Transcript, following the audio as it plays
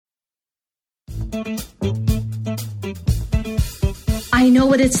I know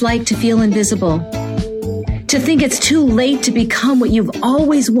what it's like to feel invisible, to think it's too late to become what you've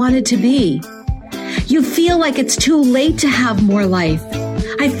always wanted to be. You feel like it's too late to have more life.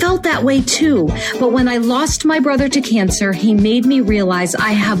 I felt that way too, but when I lost my brother to cancer, he made me realize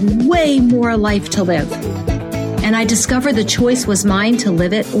I have way more life to live. And I discovered the choice was mine to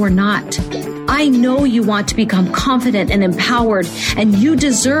live it or not. I know you want to become confident and empowered, and you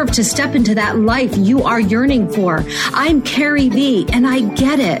deserve to step into that life you are yearning for. I'm Carrie V, and I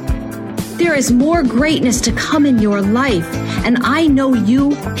get it. There is more greatness to come in your life, and I know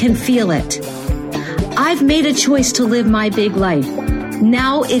you can feel it. I've made a choice to live my big life.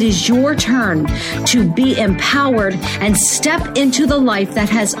 Now it is your turn to be empowered and step into the life that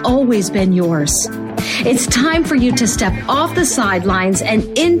has always been yours. It's time for you to step off the sidelines and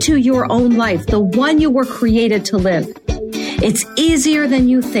into your own life, the one you were created to live. It's easier than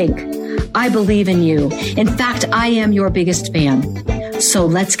you think. I believe in you. In fact, I am your biggest fan. So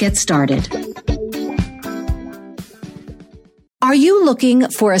let's get started. Are you looking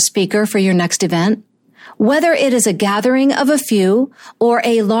for a speaker for your next event? Whether it is a gathering of a few or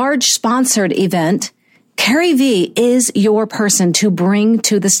a large sponsored event, Carrie V is your person to bring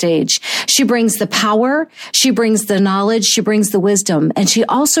to the stage. She brings the power, she brings the knowledge, she brings the wisdom, and she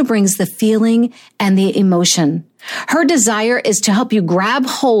also brings the feeling and the emotion. Her desire is to help you grab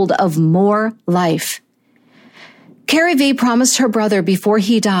hold of more life. Carrie V promised her brother before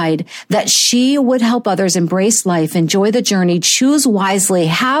he died that she would help others embrace life, enjoy the journey, choose wisely,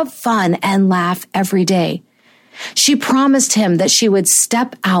 have fun, and laugh every day. She promised him that she would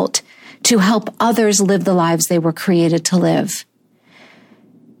step out to help others live the lives they were created to live.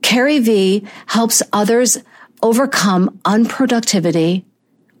 Carrie V helps others overcome unproductivity,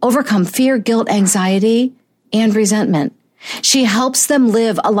 overcome fear, guilt, anxiety, and resentment. She helps them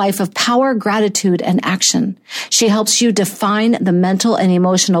live a life of power, gratitude, and action. She helps you define the mental and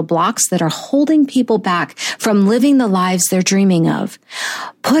emotional blocks that are holding people back from living the lives they're dreaming of.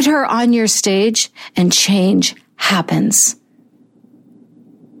 Put her on your stage and change happens.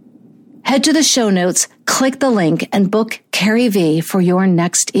 Head to the show notes, click the link, and book Carrie V for your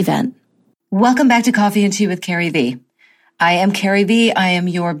next event. Welcome back to Coffee and Tea with Carrie V. I am Carrie V. I am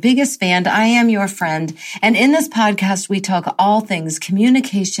your biggest fan. I am your friend. And in this podcast, we talk all things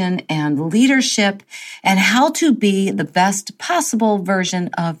communication and leadership and how to be the best possible version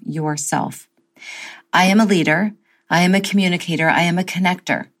of yourself. I am a leader. I am a communicator. I am a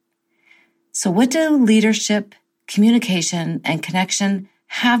connector. So what do leadership, communication, and connection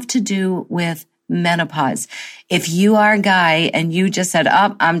have to do with menopause? If you are a guy and you just said,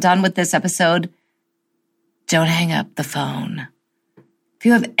 "Oh, I'm done with this episode," don't hang up the phone. If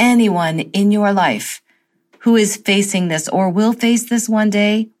you have anyone in your life who is facing this or will face this one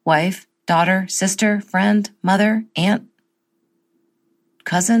day, wife, daughter, sister, friend, mother, aunt,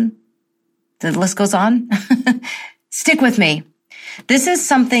 cousin, the list goes on, stick with me. This is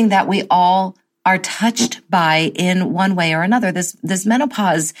something that we all are touched by in one way or another, this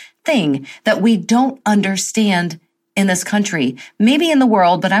menopause thing that we don't understand in this country, maybe in the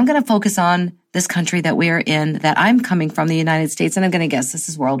world, but I'm going to focus on this country that we are in, that I'm coming from, the United States, and I'm going to guess this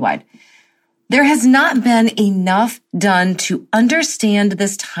is worldwide. There has not been enough done to understand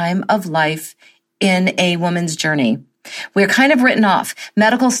this time of life in a woman's journey. We're kind of written off.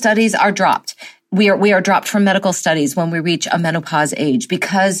 Medical studies are dropped. We are dropped from medical studies when we reach a menopause age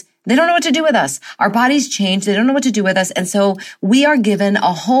because they don't know what to do with us. Our bodies change. They don't know what to do with us. And so we are given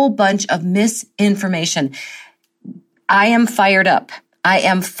a whole bunch of misinformation. I am fired up. I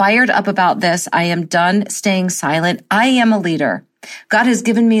am fired up about this. I am done staying silent. I am a leader. God has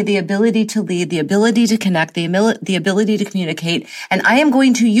given me the ability to lead, the ability to connect, the ability to communicate, and I am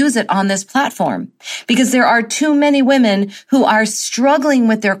going to use it on this platform because there are too many women who are struggling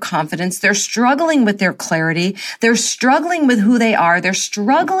with their confidence. They're struggling with their clarity. They're struggling with who they are. They're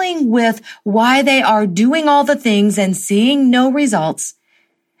struggling with why they are doing all the things and seeing no results.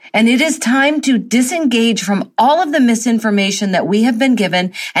 And it is time to disengage from all of the misinformation that we have been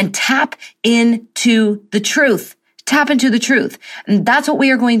given and tap into the truth. Tap into the truth. And that's what we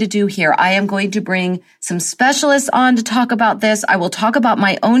are going to do here. I am going to bring some specialists on to talk about this. I will talk about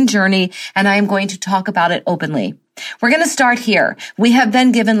my own journey, and I am going to talk about it openly. We're going to start here. We have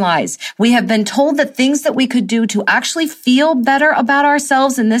been given lies. We have been told that things that we could do to actually feel better about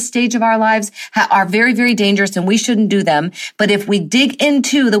ourselves in this stage of our lives are very, very dangerous, and we shouldn't do them. But if we dig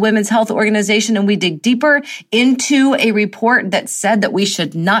into the Women's Health Organization and we dig deeper into a report that said that we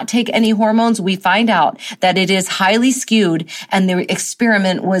should not take any hormones, we find out that it is highly skewed and the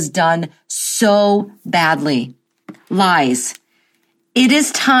experiment was done so badly. Lies. It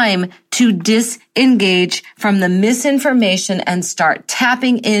is time to disengage from the misinformation and start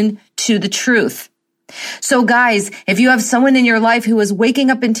tapping into the truth. So guys, if you have someone in your life who is waking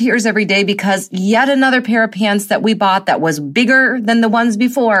up in tears every day because yet another pair of pants that we bought that was bigger than the ones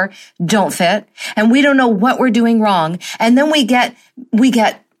before don't fit, and we don't know what we're doing wrong, and then we get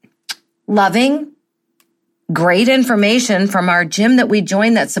loving, great information from our gym that we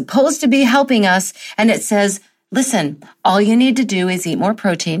joined that's supposed to be helping us, and it says, listen, all you need to do is eat more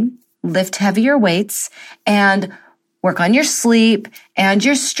protein, lift heavier weights, and work on your sleep and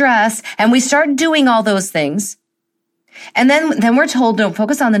your stress. And we start doing all those things. And then we're told, don't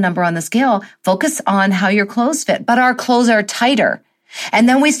focus on the number on the scale, focus on how your clothes fit. But our clothes are tighter. And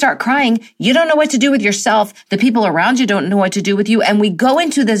then we start crying. You don't know what to do with yourself. The people around you don't know what to do with you. And we go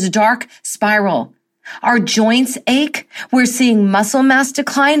into this dark spiral. Our joints ache. We're seeing muscle mass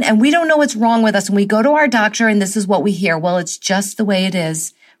decline, and we don't know what's wrong with us. And we go to our doctor, and this is what we hear. Well, it's just the way it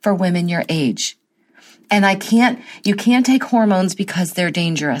is for women your age. And you can't take hormones because they're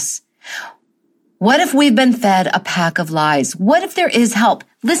dangerous. What if we've been fed a pack of lies? What if there is help?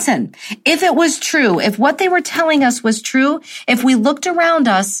 Listen, if it was true, if what they were telling us was true, if we looked around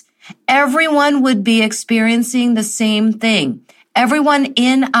us, everyone would be experiencing the same thing. Everyone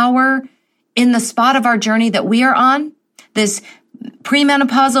in the spot of our journey that we are on, this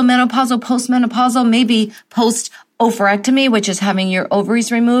premenopausal, menopausal, postmenopausal, maybe post-ovarectomy, which is having your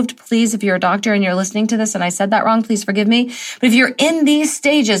ovaries removed. Please, if you're a doctor and you're listening to this and I said that wrong, please forgive me. But if you're in these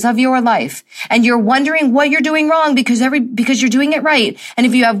stages of your life and you're wondering what you're doing wrong because you're doing it right, and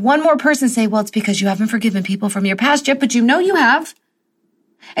if you have one more person say, well, it's because you haven't forgiven people from your past yet, but you know you have,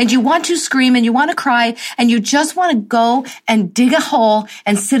 and you want to scream and you want to cry and you just want to go and dig a hole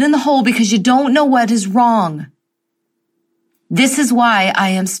and sit in the hole because you don't know what is wrong. This is why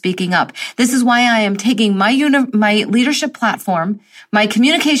I am speaking up. This is why I am taking my leadership platform, my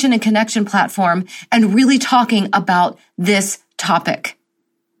communication and connection platform, and really talking about this topic.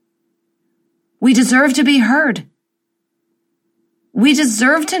 We deserve to be heard. We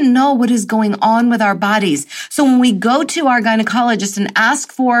deserve to know what is going on with our bodies. So when we go to our gynecologist and ask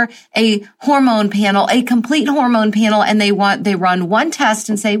for a hormone panel, a complete hormone panel, and they run one test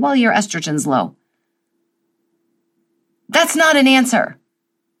and say, well, your estrogen's low. That's not an answer.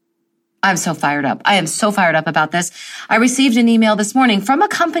 I'm so fired up. I am so fired up about this. I received an email this morning from a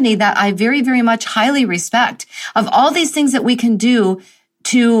company that I very, very much highly respect, of all these things that we can do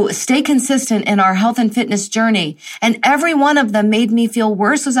to stay consistent in our health and fitness journey. And every one of them made me feel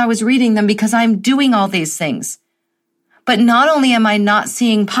worse as I was reading them because I'm doing all these things. But not only am I not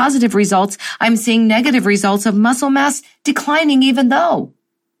seeing positive results, I'm seeing negative results of muscle mass declining even though,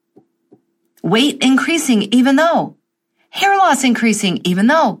 weight increasing even though, hair loss increasing even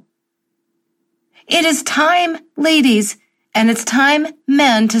though. It is time, ladies, and it's time,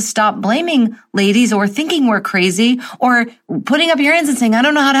 men, to stop blaming ladies or thinking we're crazy or putting up your hands and saying, I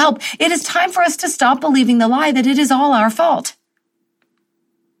don't know how to help. It is time for us to stop believing the lie that it is all our fault.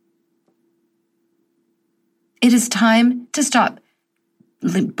 It is time to stop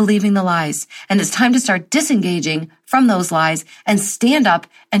believing the lies, and it's time to start disengaging from those lies and stand up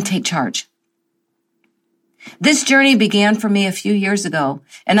and take charge. This journey began for me a few years ago,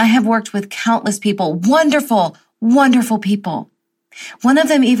 and I have worked with countless people, wonderful, wonderful people. One of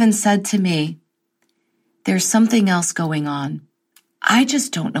them even said to me, there's something else going on. I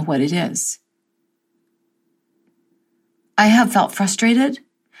just don't know what it is. I have felt frustrated.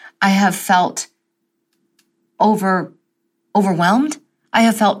 I have felt overwhelmed. I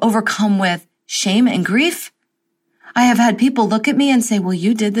have felt overcome with shame and grief. I have had people look at me and say, well,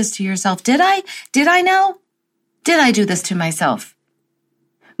 you did this to yourself. Did I? Did I know? Did I do this to myself?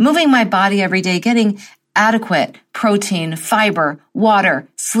 Moving my body every day, getting adequate protein, fiber, water,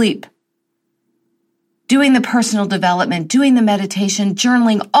 sleep, doing the personal development, doing the meditation,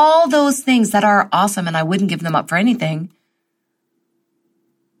 journaling, all those things that are awesome, and I wouldn't give them up for anything.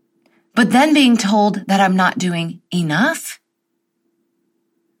 But then being told that I'm not doing enough,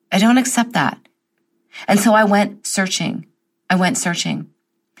 I don't accept that. And so I went searching.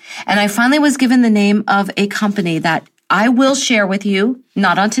 And I finally was given the name of a company that I will share with you,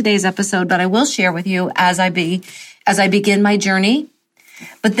 not on today's episode, but I will share with you as I begin my journey.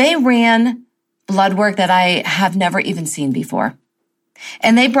 But they ran blood work that I have never even seen before.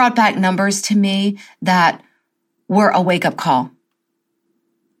 And they brought back numbers to me that were a wake-up call.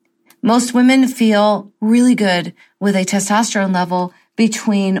 Most women feel really good with a testosterone level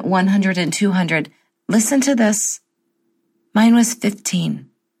between 100 and 200. Listen to this. Mine was 15.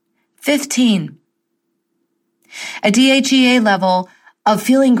 15. A DHEA level of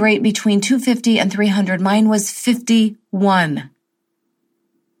feeling great between 250 and 300. Mine was 51.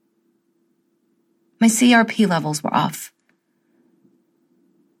 My CRP levels were off.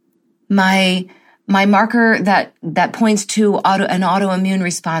 My marker that points to an autoimmune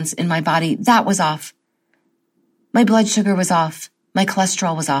response in my body, that was off. My blood sugar was off. My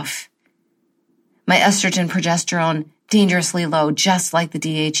cholesterol was off. My estrogen, progesterone, dangerously low, just like the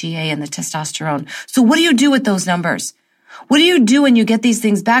DHEA and the testosterone. So what do you do with those numbers? What do you do when you get these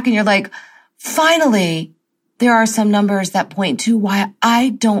things back and you're like, finally, there are some numbers that point to why I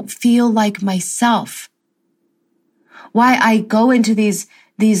don't feel like myself? Why I go into these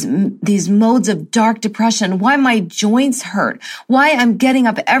modes of dark depression, why my joints hurt, why I'm getting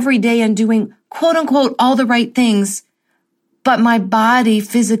up every day and doing quote unquote all the right things, but my body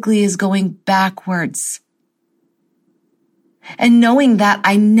physically is going backwards. And knowing that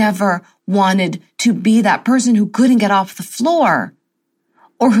I never wanted to be that person who couldn't get off the floor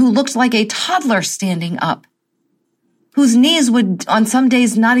or who looked like a toddler standing up, whose knees would on some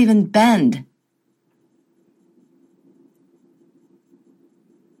days not even bend.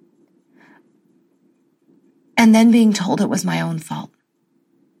 And then being told it was my own fault,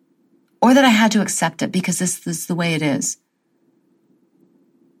 or that I had to accept it because this is the way it is.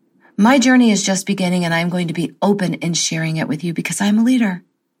 My journey is just beginning, and I'm going to be open in sharing it with you because I'm a leader,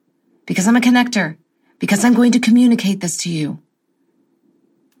 because I'm a connector, because I'm going to communicate this to you.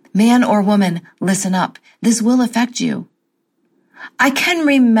 Man or woman, listen up. This will affect you. I can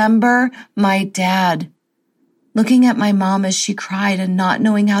remember my dad looking at my mom as she cried and not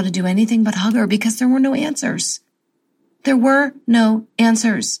knowing how to do anything but hug her because there were no answers. There were no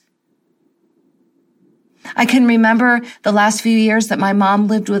answers. I can remember the last few years that my mom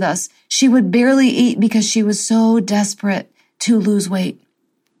lived with us. She would barely eat because she was so desperate to lose weight.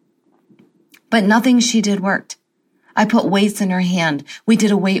 But nothing she did worked. I put weights in her hand. We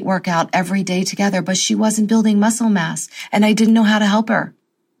did a weight workout every day together, but she wasn't building muscle mass, and I didn't know how to help her.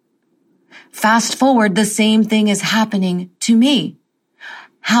 Fast forward, the same thing is happening to me.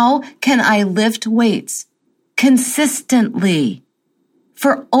 How can I lift weights consistently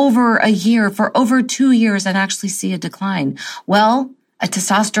for over a year, for over 2 years, and actually see a decline? Well, a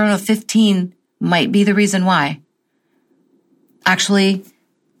testosterone of 15 might be the reason why. Actually,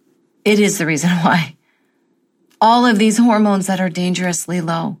 it is the reason why. All of these hormones that are dangerously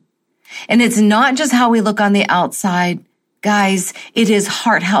low. And it's not just how we look on the outside. Guys, it is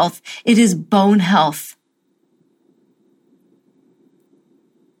heart health. It is bone health.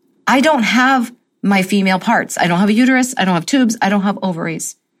 I don't have my female parts. I don't have a uterus. I don't have tubes. I don't have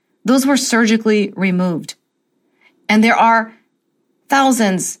ovaries. Those were surgically removed. And there are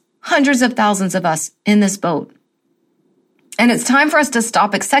thousands, hundreds of thousands of us in this boat. And it's time for us to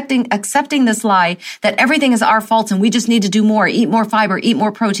stop accepting this lie that everything is our fault and we just need to do more, eat more fiber, eat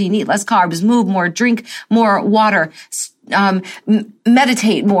more protein, eat less carbs, move more, drink more water,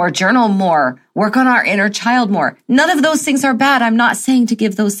 meditate more, journal more, work on our inner child more. None of those things are bad. I'm not saying to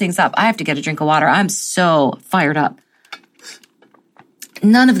give those things up. I have to get a drink of water. I'm so fired up.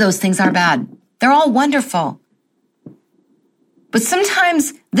 None of those things are bad. They're all wonderful. But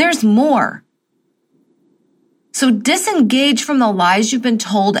sometimes there's more. So disengage from the lies you've been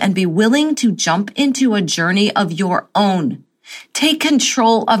told and be willing to jump into a journey of your own. Take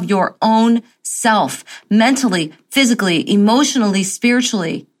control of your own self, mentally, physically, emotionally,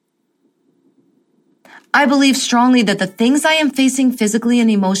 spiritually. I believe strongly that the things I am facing physically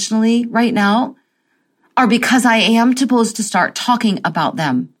and emotionally right now are because I am supposed to start talking about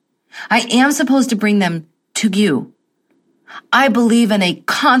them. I am supposed to bring them to you. I believe in a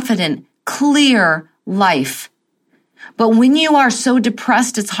confident, clear life. But when you are so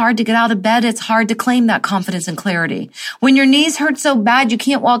depressed, it's hard to get out of bed. It's hard to claim that confidence and clarity. When your knees hurt so bad you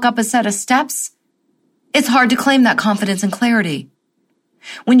can't walk up a set of steps, it's hard to claim that confidence and clarity.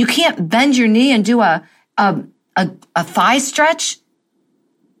 When you can't bend your knee and do a thigh stretch,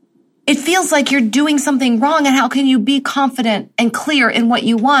 it feels like you're doing something wrong. And how can you be confident and clear in what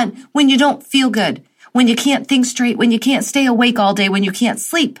you want when you don't feel good, when you can't think straight, when you can't stay awake all day, when you can't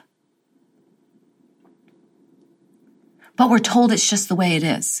sleep? But we're told it's just the way it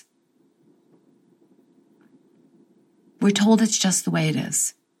is. We're told it's just the way it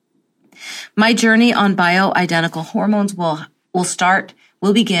is. My journey on bioidentical hormones will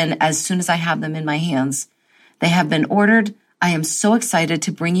begin as soon as I have them in my hands. They have been ordered. I am so excited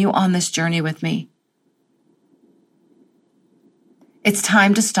to bring you on this journey with me. It's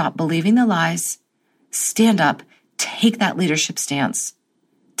time to stop believing the lies. Stand up. Take that leadership stance.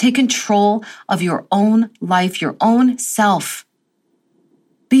 Take control of your own life, your own self.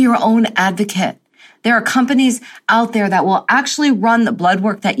 Be your own advocate. There are companies out there that will actually run the blood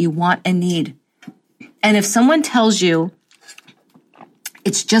work that you want and need. And if someone tells you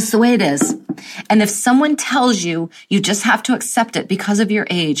it's just the way it is, And if someone tells you you just have to accept it because of your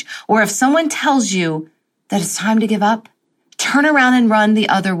age, or if someone tells you that it's time to give up, turn around and run the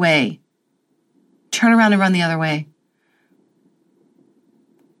other way. Turn around and run the other way.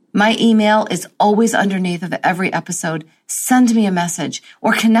 My email is always underneath of every episode. Send me a message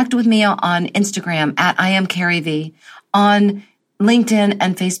or connect with me on Instagram at @IamCarrieV, on LinkedIn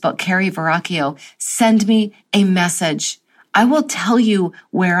and Facebook, Carrie Verrocchio. Send me a message. I will tell you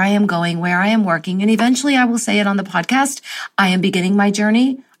where I am going, where I am working, and eventually I will say it on the podcast. I am beginning my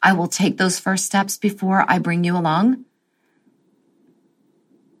journey. I will take those first steps before I bring you along.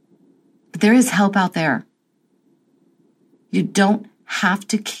 But there is help out there. You don't have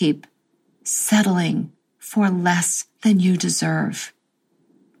to keep settling for less than you deserve.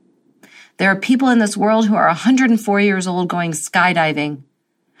 There are people in this world who are 104 years old going skydiving.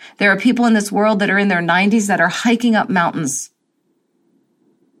 There are people in this world that are in their 90s that are hiking up mountains.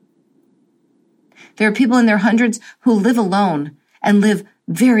 There are people in their hundreds who live alone and live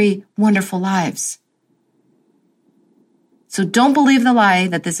very wonderful lives. So don't believe the lie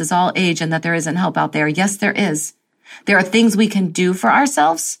that this is all age and that there isn't help out there. Yes, there is. There are things we can do for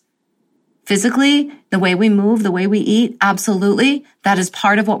ourselves. Physically, the way we move, the way we eat, absolutely. That is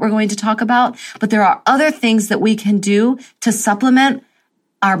part of what we're going to talk about. But there are other things that we can do to supplement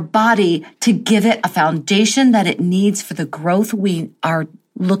our body to give it a foundation that it needs for the growth we are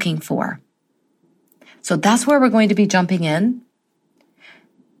looking for. So that's where we're going to be jumping in.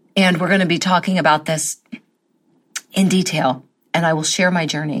 And we're going to be talking about this in detail. And I will share my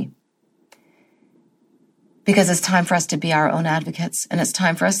journey. Because it's time for us to be our own advocates, and it's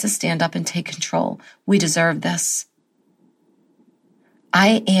time for us to stand up and take control. We deserve this.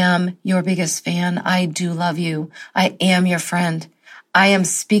 I am your biggest fan. I do love you. I am your friend. I am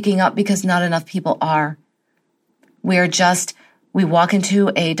speaking up because not enough people are. We walk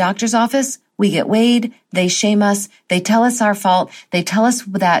into a doctor's office, we get weighed, they shame us, they tell us our fault, they tell us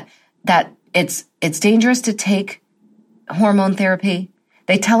that it's dangerous to take hormone therapy.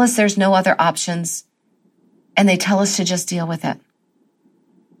 They tell us there's no other options. And they tell us to just deal with it.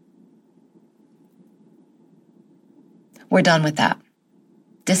 We're done with that.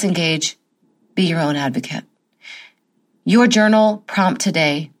 Disengage. Be your own advocate. Your journal prompt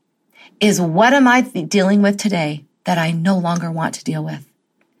today is, what am I dealing with today that I no longer want to deal with?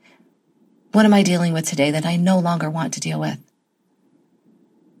 What am I dealing with today that I no longer want to deal with?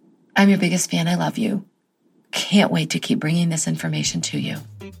 I'm your biggest fan. I love you. Can't wait to keep bringing this information to you.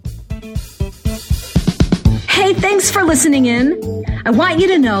 Hey, thanks for listening in. I want you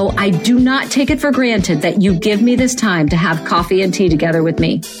to know I do not take it for granted that you give me this time to have coffee and tea together with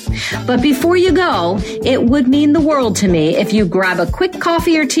me. But before you go, it would mean the world to me if you grab a quick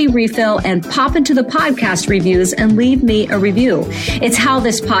coffee or tea refill and pop into the podcast reviews and leave me a review. It's how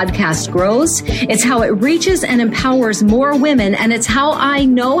this podcast grows. It's how it reaches and empowers more women. And it's how I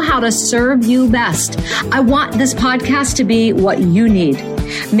know how to serve you best. I want this podcast to be what you need.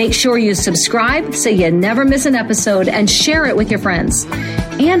 Make sure you subscribe so you never miss an episode, and share it with your friends.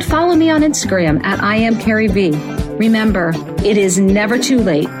 And follow me on Instagram at @IamCarrieV. Remember, it is never too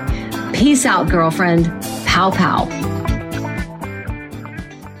late. Peace out, girlfriend. Pow, pow.